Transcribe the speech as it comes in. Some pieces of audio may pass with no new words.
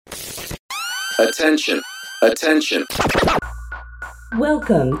Attention, attention.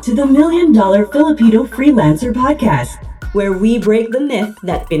 Welcome to the $1 Million Filipino Freelancer Podcast, where we break the myth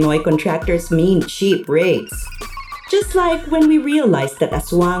that Pinoy contractors mean cheap rates. Just like when we realized that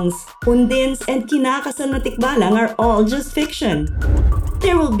aswangs, hundins, and kinakasal na tikbalang are all just fiction.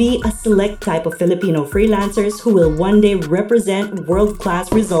 There will be a select type of Filipino freelancers who will one day represent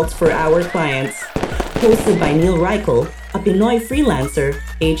world-class results for our clients. Hosted by Neil Reichel, a Pinoy freelancer,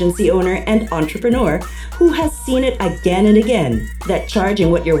 agency owner, and entrepreneur who has seen it again and again that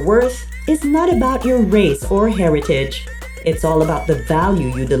charging what you're worth is not about your race or heritage. It's all about the value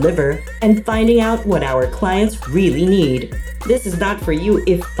you deliver and finding out what our clients really need. This is not for you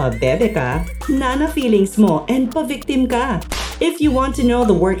if pabebe ka, nana feelings mo, and pavictim ka. If you want to know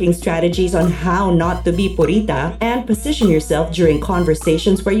the working strategies on how not to be purita and position yourself during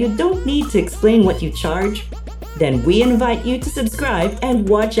conversations where you don't need to explain what you charge, then we invite you to subscribe and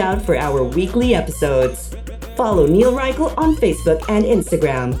watch out for our weekly episodes. Follow Neil Reichel on Facebook and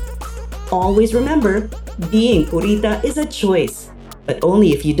Instagram. Always remember, being purita is a choice, but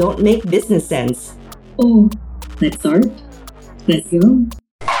only if you don't make business sense. Oh, let's start. Let's go.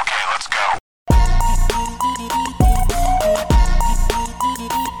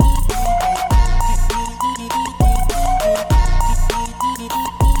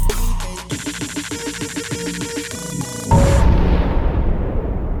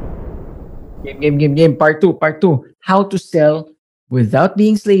 Game. Part 2. How to sell without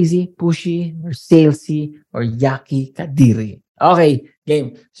being lazy, pushy, or salesy, or yucky, kadiri. Okay,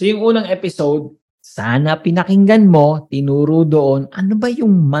 game. So yung unang episode, sana pinakinggan mo, tinuro doon, ano ba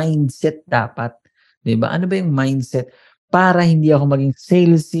yung mindset dapat? Diba? Ano ba yung mindset para hindi ako maging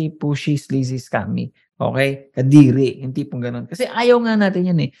salesy, pushy, sleazy, scammy? Okay? Kadiri. Yung tipong ganun. Kasi ayaw nga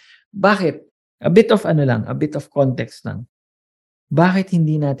natin yan eh. Bakit? A bit of context lang. Bakit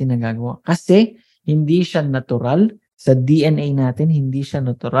hindi natin nagagawa? Kasi hindi siya natural sa DNA natin, hindi siya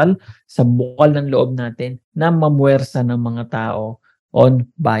natural sa bukal ng loob natin na mamuwersa ng mga tao on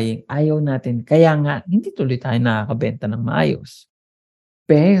buying. Ayaw natin. Kaya nga, hindi tuloy tayo nakakabenta ng maayos.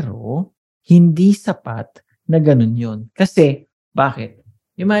 Pero, hindi sapat na ganun yun. Kasi, bakit?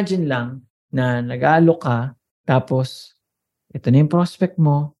 Imagine lang na nag-aalok ka, tapos, ito na yung prospect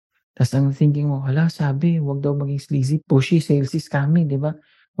mo, tapos ang thinking mo, hala, sabi, huwag daw maging sleazy, pushy, salesy, scammy, di ba?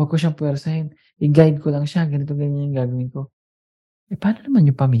 Huwag ko siyang puwersahin. I-guide ko lang siya, ganito, ganyan yung gagawin ko. Paano naman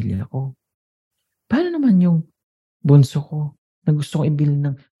yung pamilya ko? Paano naman yung bunso ko na gusto kong ibili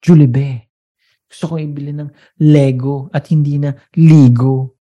ng Jollibee? Gusto kong ibili ng Lego at hindi na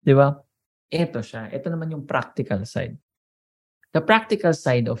Ligo. Di ba? Ito siya. Ito naman yung practical side. The practical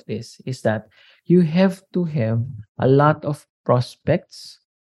side of this is that you have to have a lot of prospects,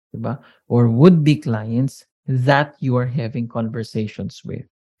 diba? Or would-be clients that you are having conversations with.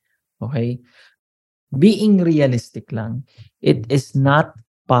 Okay? Being realistic lang, it is not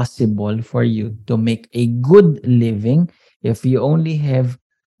possible for you to make a good living if you only have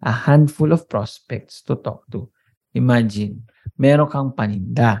a handful of prospects to talk to. Imagine, meron kang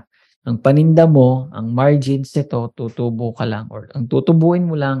paninda. Ang paninda mo, ang margins nito, tutubo ka lang or ang tutubuin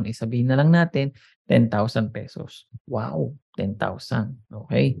mo lang, sabihin na lang natin, 10,000 pesos. Wow, 10,000.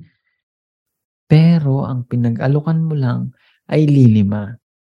 Okay? Pero ang pinag-alukan mo lang ay lilima.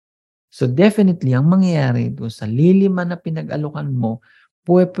 So definitely, ang mangyayari doon sa lilima na pinag-alukan mo,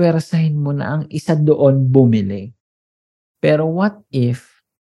 puwersahin mo na ang isa doon bumili. Pero what if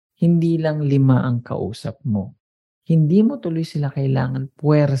hindi lang 5 ang kausap mo? Hindi mo tuloy sila kailangan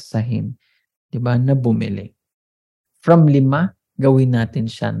puwersahin, di ba, na bumili. From 5, gawin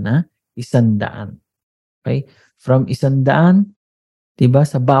natin siya na 100. Okay? From 100, di ba,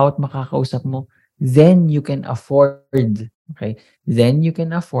 sa bawat makakausap mo, then you can afford, okay? Then you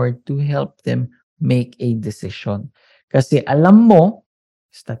can afford to help them make a decision. Kasi alam mo,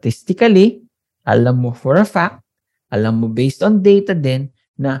 statistically, alam mo for a fact, alam mo based on data din,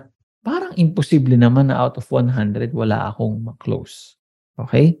 na parang imposible naman na out of 100, wala akong ma-close.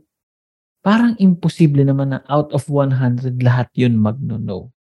 Okay? Parang imposible naman na out of 100, lahat yun magno-no.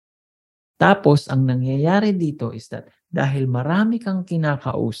 Tapos, ang nangyayari dito is that dahil marami kang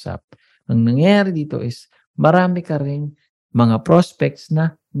kinakausap, ang nangyayari dito is marami ka rin mga prospects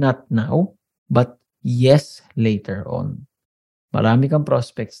na not now, but yes later on. Marami kang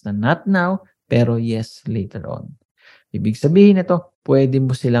prospects na not now, pero yes later on. Ibig sabihin ito, pwede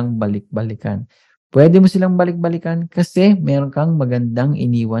mo silang balik-balikan. Pwede mo silang balik-balikan kasi meron kang magandang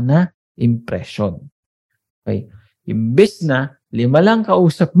iniwan na impression. Okay? Imbes na 5 lang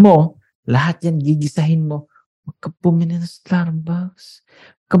kausap mo, lahat yan gigisahin mo. Huwag kang bumili ng Starbucks.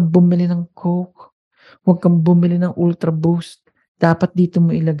 Huwag kang bumili ng Coke. Huwag kang bumili ng Ultra Boost. dapat dito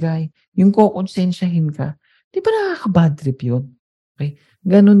mo ilagay. Yung kukonsensyahin ka, di ba nakaka-bad trip yun? Okay?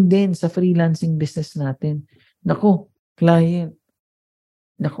 Ganon din sa freelancing business natin. Nako, client,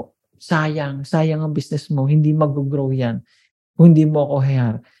 nako, sayang ang business mo, hindi mag-grow yan. Kung hindi mo ako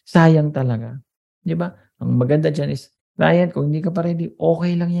hire, sayang talaga. Di ba? Ang maganda dyan is, client, kung hindi ka pa ready,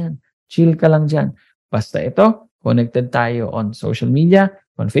 okay lang yan. Chill ka lang dyan. Basta ito, connected tayo on social media,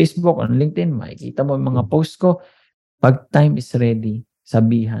 on Facebook, on LinkedIn, makikita mo yung mga post ko. Pag time is ready,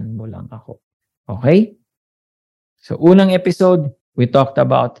 sabihan mo lang ako. Okay? So, unang episode, we talked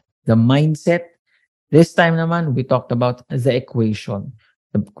about the mindset. This time naman, we talked about the equation.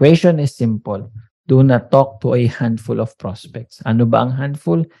 The equation is simple. Do not talk to a handful of prospects. Ano ba ang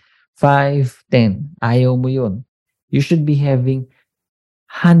handful? 5, 10. Ayaw mo yun. You should be having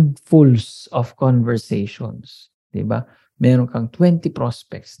handfuls of conversations. Diba? Meron kang 20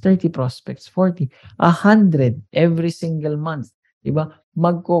 prospects, 30 prospects, 40, 100 every single month. Diba?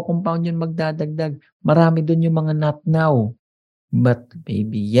 Magko-compound yun, magdadagdag. Marami dun yung mga not now, but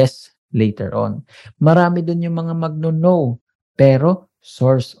maybe yes later on. Marami dun yung mga magno-no, pero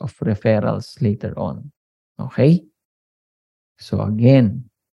source of referrals later on. Okay? So again,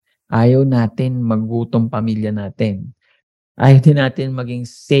 ayaw natin magutom pamilya natin. Ayaw din natin maging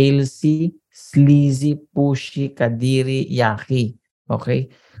salesy, sleazy, pushy, kadiri, yaki. Okay?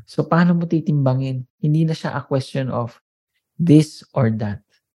 So paano mo titimbangin? Hindi na siya a question of this or that.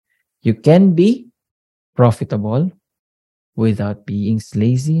 You can be profitable without being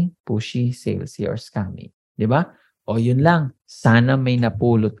sleazy, pushy, salesy, or scammy. Diba? O yun lang. Sana may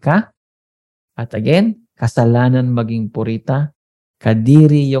napulot ka. At again, kasalanan maging purita.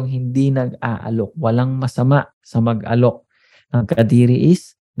 Kadiri yung hindi nag-aalok. Walang masama sa mag-alok. Ang kadiri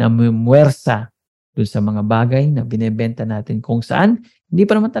is namumwersa dun sa mga bagay na binebenta natin kung saan hindi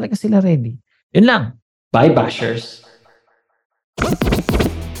pa naman talaga sila ready. Yun lang. Bye, bashers!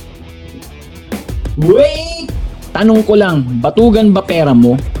 Wait! Tanong ko lang, batugan ba pera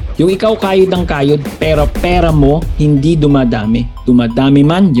mo? Yung ikaw kayod ng kayod, pero pera mo hindi dumadami. Dumadami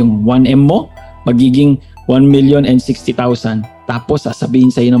man yung 1M mo, magiging 1,060,000. Tapos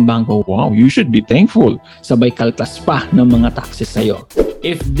sasabihin sa'yo ng bangko, wow, you should be thankful. Sabay kaltas pa ng mga taxes sa'yo.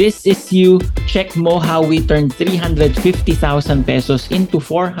 If this is you, check mo how we turned 350,000 pesos into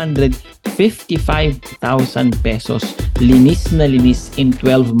 455,000 pesos. Linis na linis in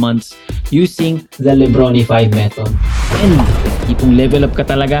 12 months using the Lebronify method. And kung level up ka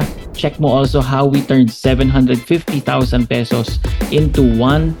talaga, check mo also how we turned 750,000 pesos into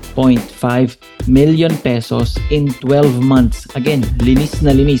 1.5 million pesos in 12 months. Again, linis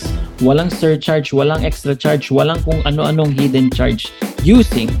na linis. Walang surcharge, walang extra charge, walang kung ano-anong hidden charge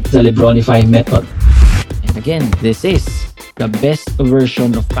using the Lebronify method. And again, this is the best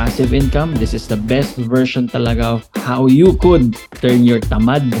version of passive income. This is the best version talaga of how you could turn your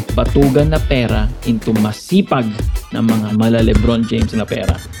tamad, batugan na pera into masipag na mga mala Lebron James na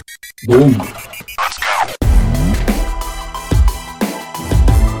pera. Boom!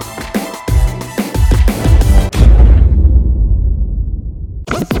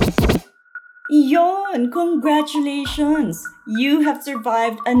 Yon! Congratulations! You have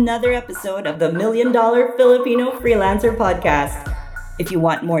survived another episode of the $1 Million Filipino Freelancer Podcast. If you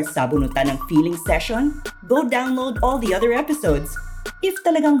want more sabunutan ng feeling session, go download all the other episodes. If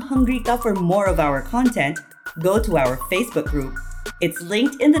talagang hungry ka for more of our content, go to our Facebook group. It's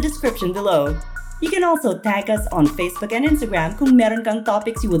linked in the description below. You can also tag us on Facebook and Instagram kung meron kang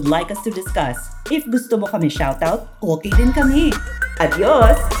topics you would like us to discuss. If gusto mo kami shoutout, okay din kami.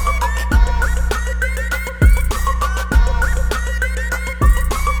 Adios!